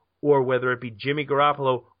 or whether it be Jimmy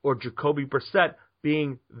Garoppolo or Jacoby Brissett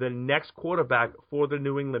being the next quarterback for the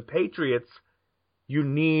New England Patriots, you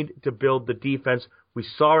need to build the defense. We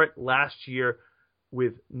saw it last year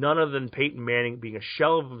with none other than Peyton Manning being a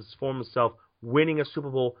shell of his former self, winning a Super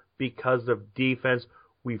Bowl because of defense.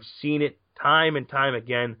 We've seen it time and time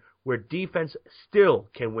again where defense still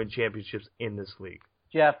can win championships in this league.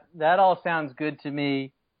 Jeff, that all sounds good to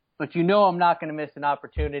me, but you know I'm not going to miss an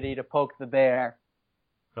opportunity to poke the bear.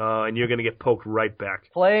 And you're going to get poked right back.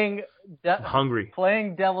 I'm hungry.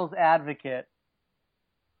 Playing devil's advocate,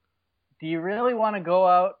 do you really want to go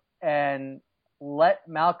out and let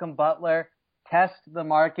Malcolm Butler test the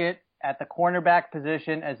market at the cornerback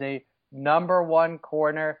position as a number 1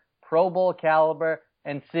 corner, Pro Bowl caliber,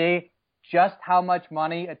 and see just how much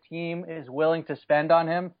money a team is willing to spend on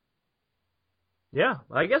him? Yeah,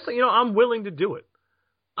 I guess, I'm willing to do it.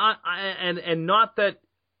 And not that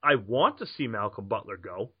I want to see Malcolm Butler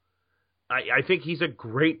go. I think he's a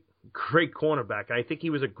great cornerback. I think he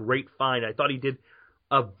was a great find. I thought he did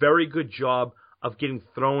a very good job of getting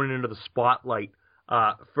thrown into the spotlight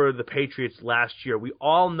for the Patriots last year. We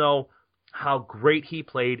all know how great he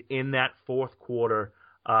played in that fourth quarter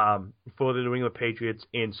for the New England Patriots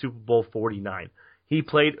in Super Bowl 49. He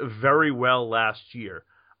played very well last year.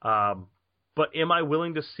 But am I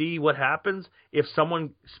willing to see what happens if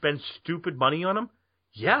someone spends stupid money on him?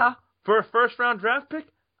 Yeah, for a first-round draft pick,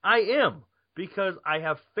 I am. Because I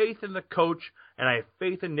have faith in the coach and I have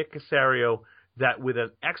faith in Nick Caserio that with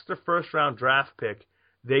an extra first-round draft pick,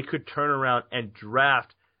 they could turn around and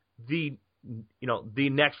draft the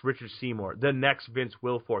next Richard Seymour, the next Vince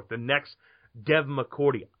Wilfork, the next Devin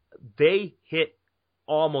McCourty. They hit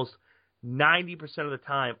almost 90% of the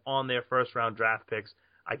time on their first-round draft picks.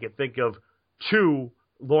 I can think of two,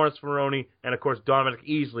 Lawrence Maroney and, of course, Dominic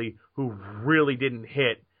Easley, who really didn't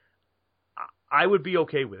hit. I would be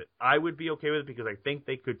okay with it. I would be okay with it because I think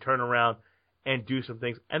they could turn around and do some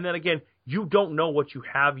things. And then again, you don't know what you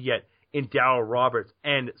have yet in Darryl Roberts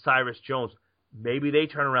and Cyrus Jones. Maybe they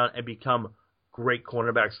turn around and become great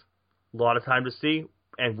cornerbacks. A lot of time to see,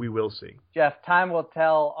 and we will see. Jeff, time will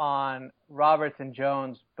tell on Roberts and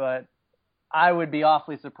Jones, but I would be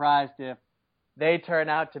awfully surprised if they turn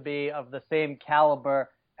out to be of the same caliber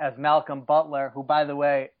as Malcolm Butler, who, by the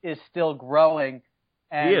way, is still growing.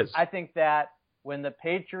 And he is. I think that when the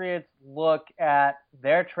Patriots look at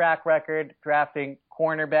their track record drafting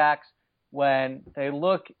cornerbacks, when they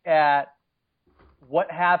look at what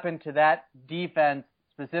happened to that defense,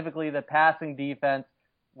 specifically the passing defense,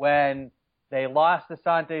 when they lost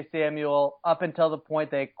Asante Samuel up until the point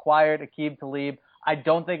they acquired Aqib Talib, I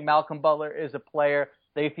don't think Malcolm Butler is a player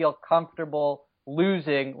they feel comfortable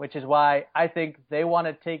losing, which is why I think they want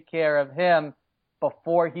to take care of him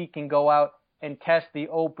before he can go out and test the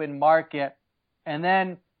open market. And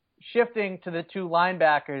then shifting to the two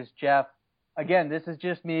linebackers, Jeff, again, this is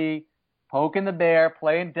just me poking the bear,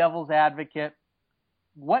 playing devil's advocate.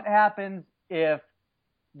 What happens if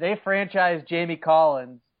they franchise Jamie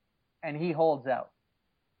Collins and he holds out?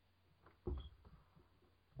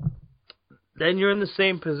 Then you're in the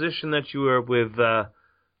same position that you were with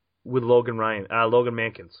Logan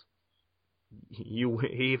Mankins.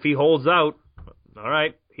 If he holds out, all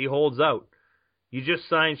right, he holds out. You just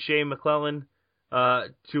signed Shea McClellan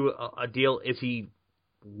to a deal. Is he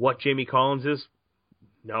what Jamie Collins is?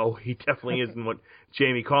 No, he definitely isn't what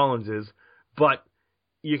Jamie Collins is, but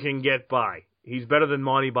you can get by. He's better than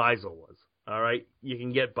Monty Beisel was, all right? You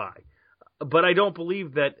can get by. But I don't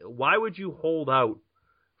believe that. Why would you hold out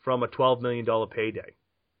from a $12 million payday?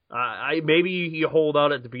 Maybe you hold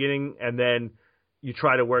out at the beginning and then you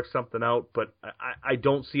try to work something out, but I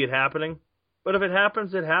don't see it happening. But if it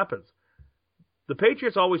happens, it happens. The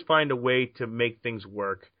Patriots always find a way to make things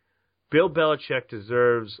work. Bill Belichick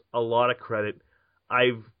deserves a lot of credit.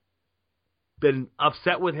 I've been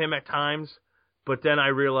upset with him at times, but then I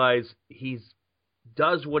realize he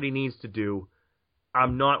does what he needs to do.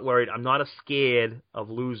 I'm not worried. I'm not scared of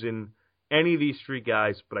losing any of these three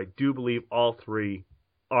guys, but I do believe all three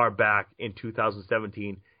are back in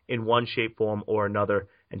 2017 in one shape, form, or another.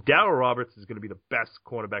 And Darryl Roberts is going to be the best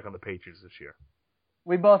cornerback on the Patriots this year.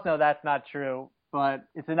 We both know that's not true, but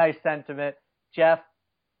it's a nice sentiment. Jeff,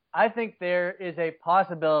 I think there is a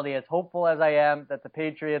possibility, as hopeful as I am, that the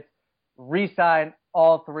Patriots re-sign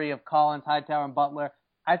all three of Collins, Hightower, and Butler.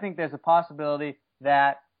 I think there's a possibility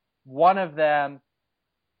that one of them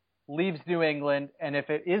leaves New England, and if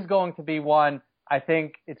it is going to be one, I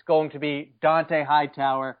think it's going to be Dante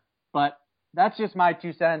Hightower. But that's just my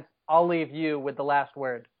 2 cents. I'll leave you with the last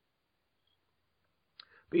word.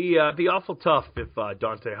 Be awful tough if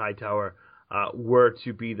Dante Hightower were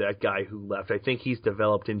to be that guy who left. I think he's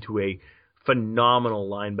developed into a phenomenal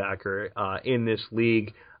linebacker in this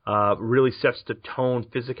league. Really sets the tone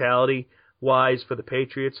physicality-wise for the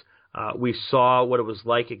Patriots. We saw what it was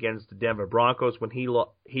like against the Denver Broncos when he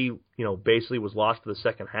basically was lost for the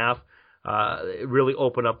second half. It really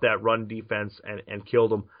opened up that run defense and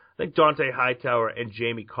killed them. I think Dante Hightower and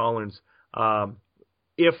Jamie Collins,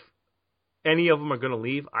 if any of them are going to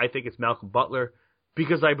leave, I think it's Malcolm Butler,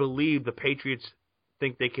 because I believe the Patriots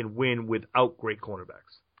think they can win without great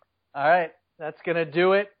cornerbacks. All right, that's going to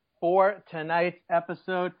do it for tonight's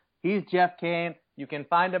episode. He's Jeff Kane. You can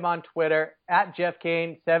find him on Twitter at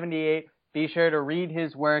JeffKane78. Be sure to read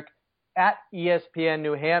his work at ESPN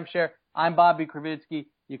New Hampshire. I'm Bobby Krivitsky.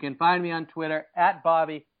 You can find me on Twitter at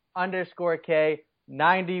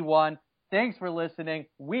Bobby_K91. Thanks for listening.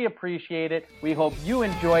 We appreciate it. We hope you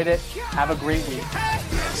enjoyed it. Have a great week.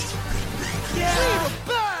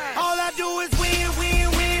 All I do is win, win,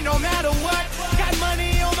 win, no matter what. Got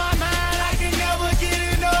money on my mind, I can never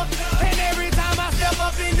get enough. And every time I step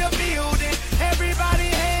up in the building, everybody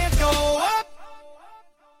hands go up.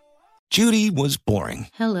 Judy was boring.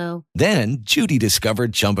 Hello. Then Judy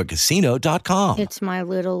discovered ChumbaCasino.com. It's my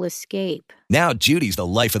little escape. Now Judy's the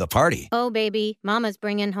life of the party. Oh, baby, mama's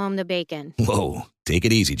bringing home the bacon. Whoa, take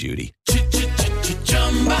it easy, Judy.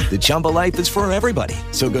 The Chumba life is for everybody.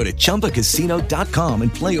 So go to ChumbaCasino.com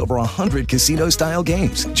and play over 100 casino-style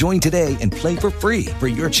games. Join today and play for free for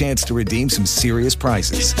your chance to redeem some serious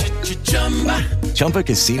prizes.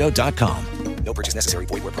 ChumbaCasino.com. No purchase necessary.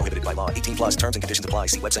 Void where prohibited by law. 18 plus terms and conditions apply.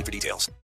 See website for details.